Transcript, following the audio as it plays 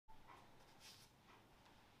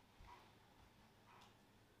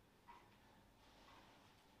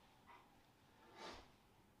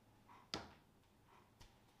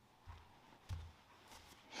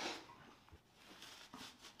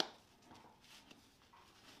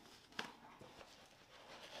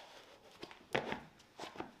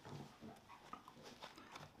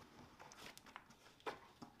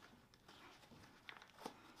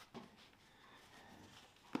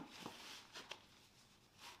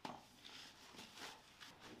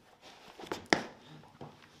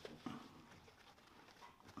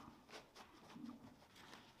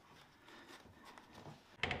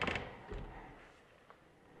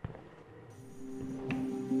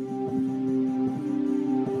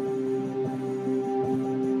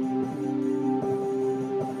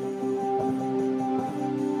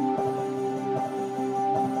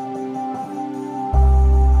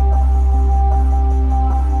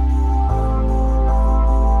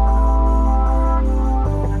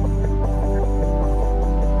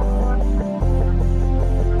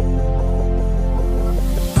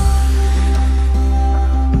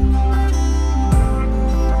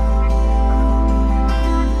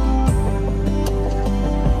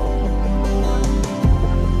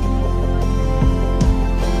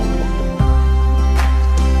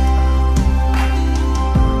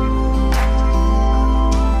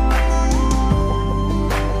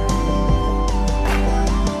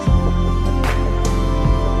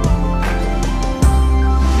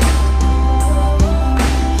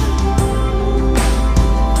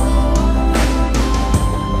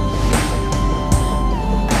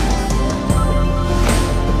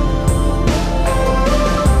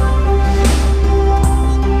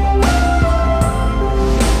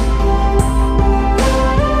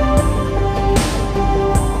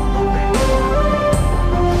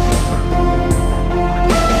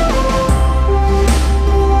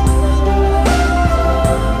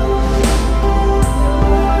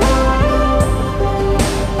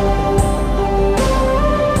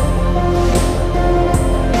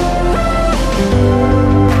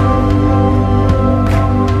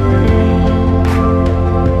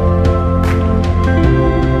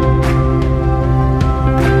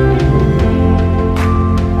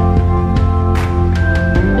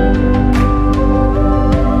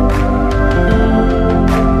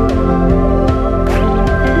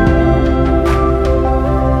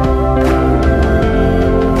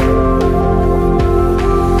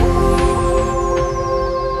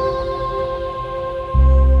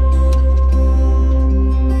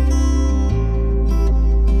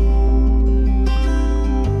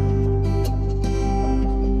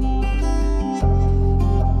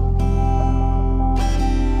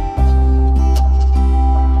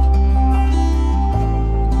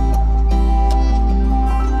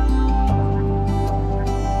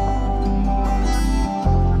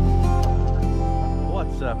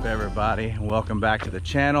up, everybody, and welcome back to the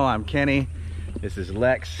channel. I'm Kenny. This is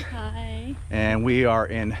Lex. Hi. And we are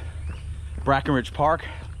in Brackenridge Park,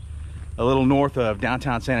 a little north of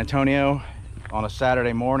downtown San Antonio, on a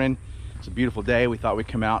Saturday morning. It's a beautiful day. We thought we'd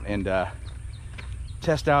come out and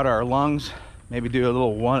test out our lungs, maybe do a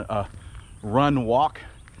little run walk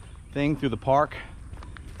thing through the park,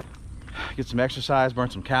 get some exercise, burn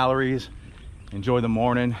some calories, enjoy the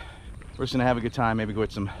morning. We're just gonna have a good time, maybe go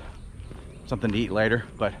get something to eat later,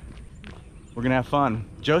 but we're gonna have fun.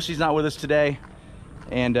 Josie's not with us today,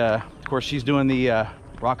 and of course she's doing the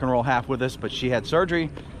rock and roll half with us, but she had surgery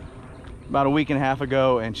about a week and a half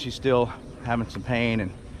ago and she's still having some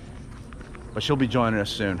pain, but she'll be joining us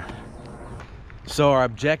soon. So our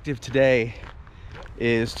objective today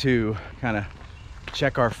is to kind of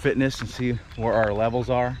check our fitness and see where our levels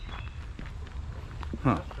are.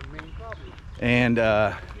 And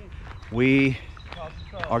we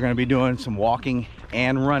are going to be doing some walking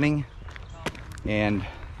and running, and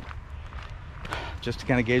just to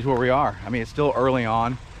kind of gauge where we are. I mean, it's still early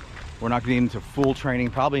on. We're not getting into full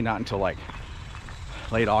training, probably not until like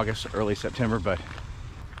late August, early September, but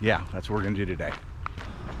yeah, that's what we're going to do today.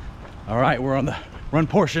 All right, we're on the run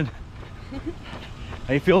portion.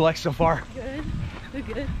 How you feel like so far? Good. We're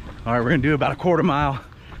good. All right, we're going to do about a quarter mile,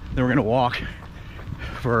 then we're going to walk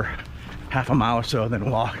for half a mile or so,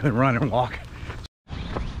 then walk, then run and walk.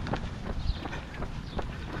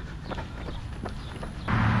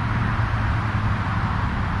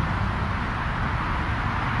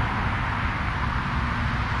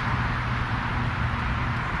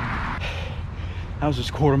 That was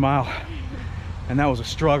just a quarter mile, and that was a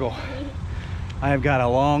struggle. I have got a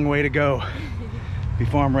long way to go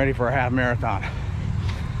before I'm ready for a half marathon.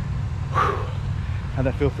 Whew. How'd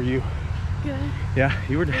that feel for you? Good. Yeah,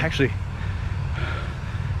 you were actually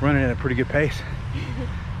running at a pretty good pace.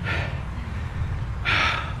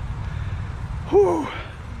 Whew.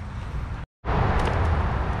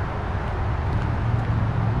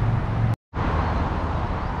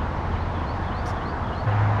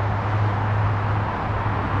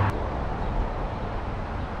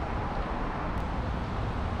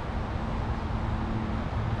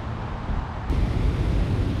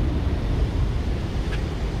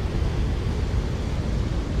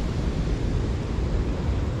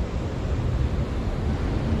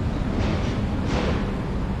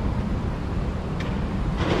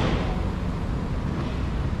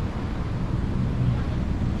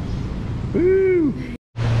 Woo!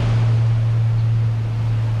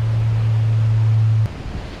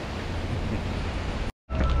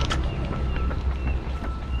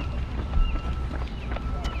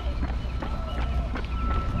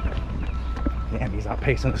 Damn, he's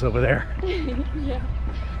outpacing us over there. Yeah.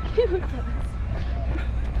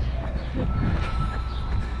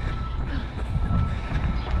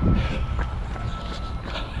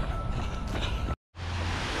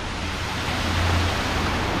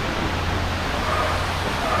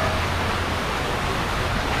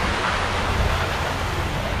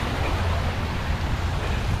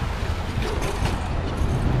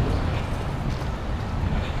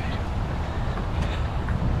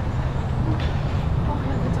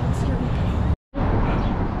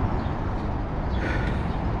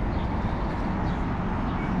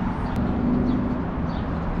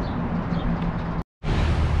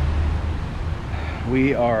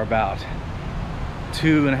 We are about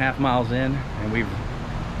 2.5 miles in, and we've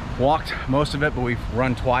walked most of it, but we've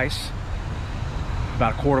run twice,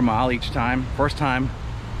 about a quarter mile each time. First time,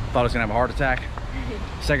 thought I was gonna have a heart attack.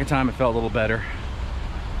 Second time, it felt a little better,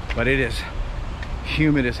 but it is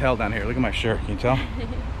humid as hell down here. Look at my shirt, can you tell?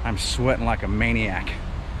 I'm sweating like a maniac.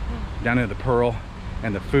 Down into the Pearl,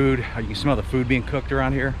 and the food, you can smell the food being cooked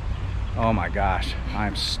around here. Oh my gosh,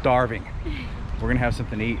 I'm starving. We're gonna have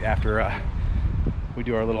something to eat after we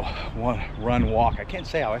do our little run walk. I can't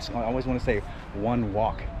say, I always want to say one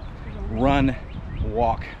walk. Run,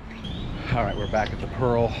 walk. All right, we're back at the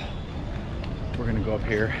Pearl. We're gonna go up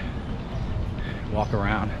here, walk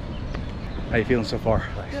around. How you feeling so far?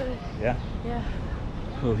 Good. Yeah? Yeah.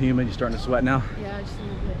 A little humid, you starting to sweat now? Yeah, just a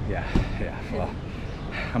little bit. Yeah, well,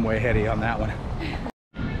 I'm way ahead of you on that one.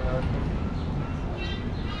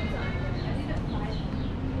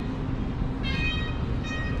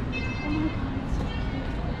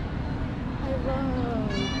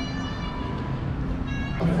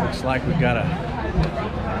 Looks like we've got a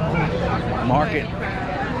market.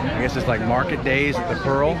 I guess it's like market days at the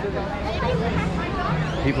Pearl.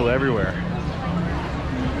 People everywhere.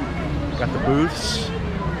 Got the booths.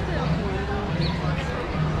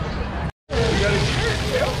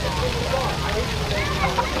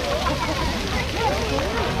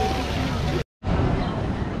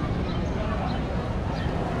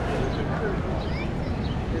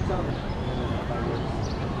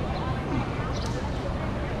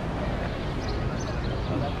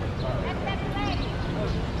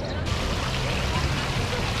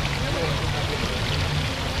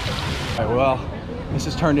 Well, this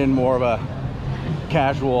has turned in more of a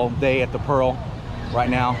casual day at the Pearl right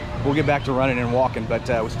now. We'll get back to running and walking, but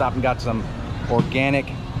we stopped and got some organic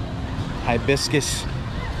hibiscus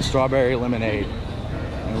strawberry lemonade,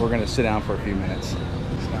 and we're gonna sit down for a few minutes.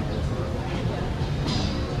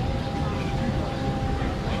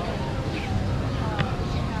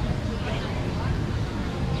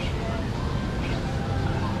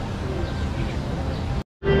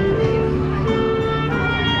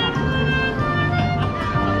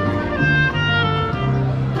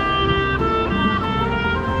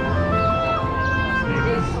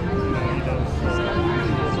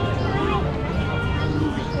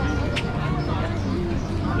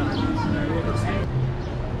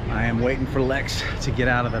 Waiting for Lex to get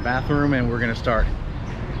out of the bathroom, and we're gonna start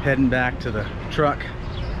heading back to the truck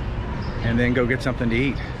and then go get something to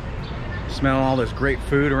eat. Smelling all this great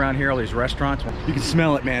food around here, all these restaurants. You can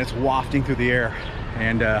smell it, man. It's wafting through the air,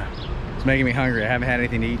 and it's making me hungry. I haven't had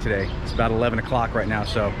anything to eat today. It's about 11 o'clock right now,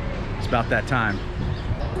 so it's about that time.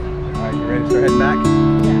 All right, you ready to start heading back?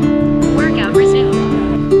 Yeah. Workout resumed.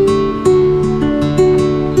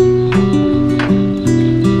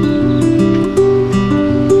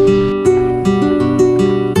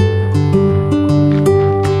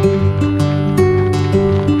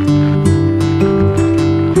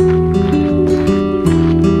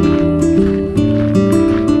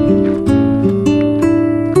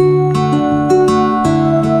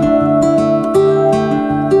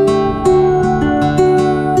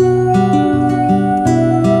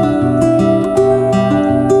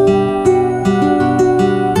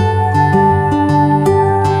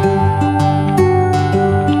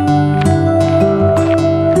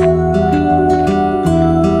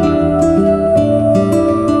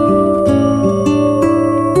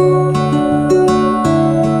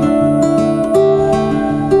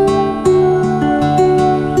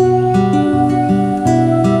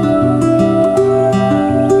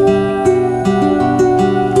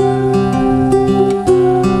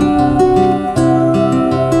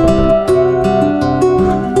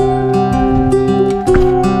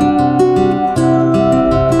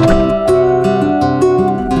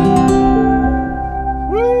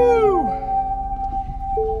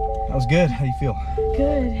 Good. How do you feel?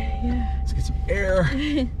 Good, yeah. Let's get some air.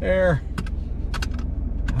 Air.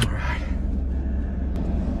 All right.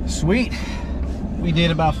 Sweet. We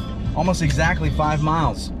did about almost exactly 5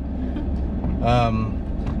 miles.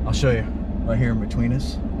 I'll show you right here in between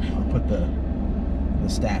us. I'll put the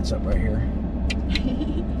stats up right here.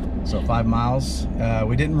 So 5 miles.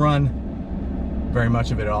 We didn't run very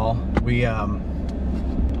much of it at all. We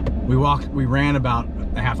ran about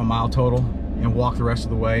a half a mile total and walked the rest of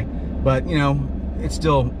the way. But you know, it's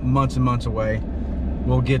still months and months away.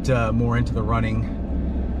 We'll get more into the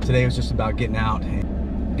running. Today was just about getting out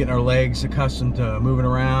and getting our legs accustomed to moving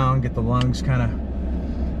around, get the lungs kind of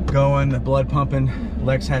going, the blood pumping.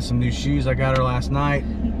 Lex has some new shoes I got her last night.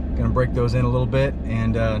 Gonna break those in a little bit,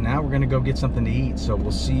 and now we're gonna go get something to eat. So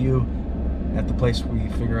we'll see you at the place we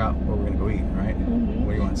figure out where we're gonna go eat, right? Mm-hmm.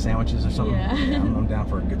 What do you want, sandwiches or something? Yeah. I'm down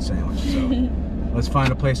for a good sandwich. So let's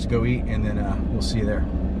find a place to go eat, and then we'll see you there.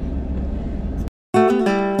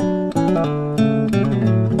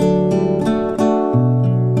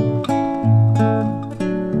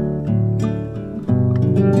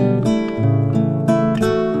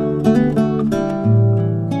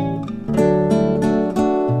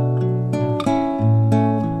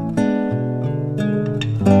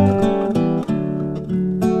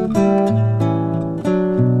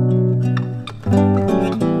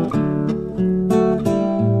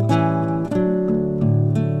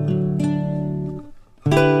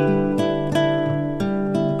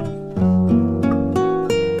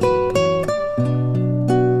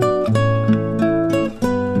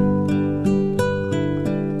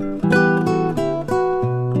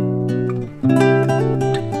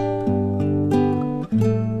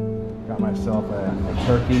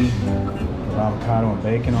 Turkey with avocado and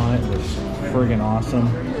bacon on it. It was friggin' awesome.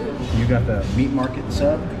 You got the meat market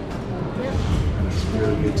sub. Yep. And it's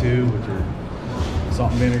really good too with your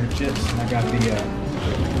salt and vinegar chips. And I got the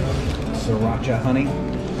sriracha honey.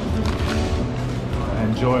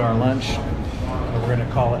 Enjoy our lunch. We're gonna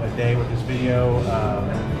call it a day with this video.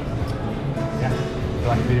 Yeah, if you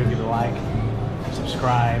like the video, give it a like,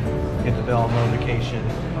 subscribe, hit the bell notification,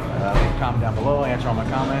 leave a comment down below, answer all my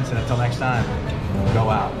comments, and until next time, go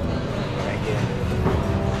out and get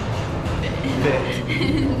fit.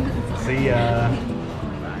 See ya.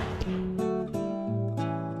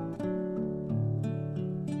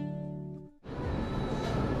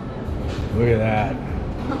 Look at that.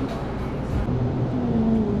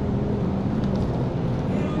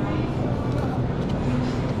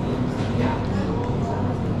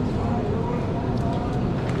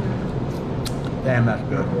 Damn, that's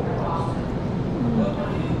good.